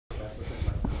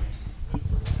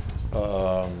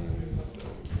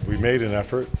We made an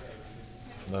effort.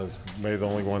 Made the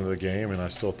only one of the game, and I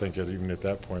still think that even at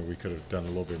that point we could have done a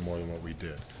little bit more than what we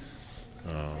did.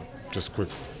 Just quick,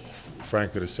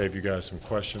 frankly, to save you guys some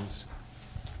questions,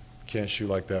 can't shoot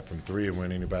like that from three and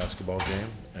win any basketball game,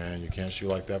 and you can't shoot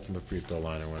like that from the free throw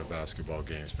line and win a basketball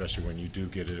game, especially when you do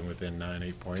get it within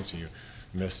 9-8 points and you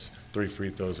miss 3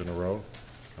 free throws in a row.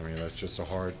 I mean, that's a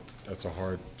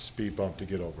hard speed bump to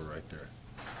get over right there.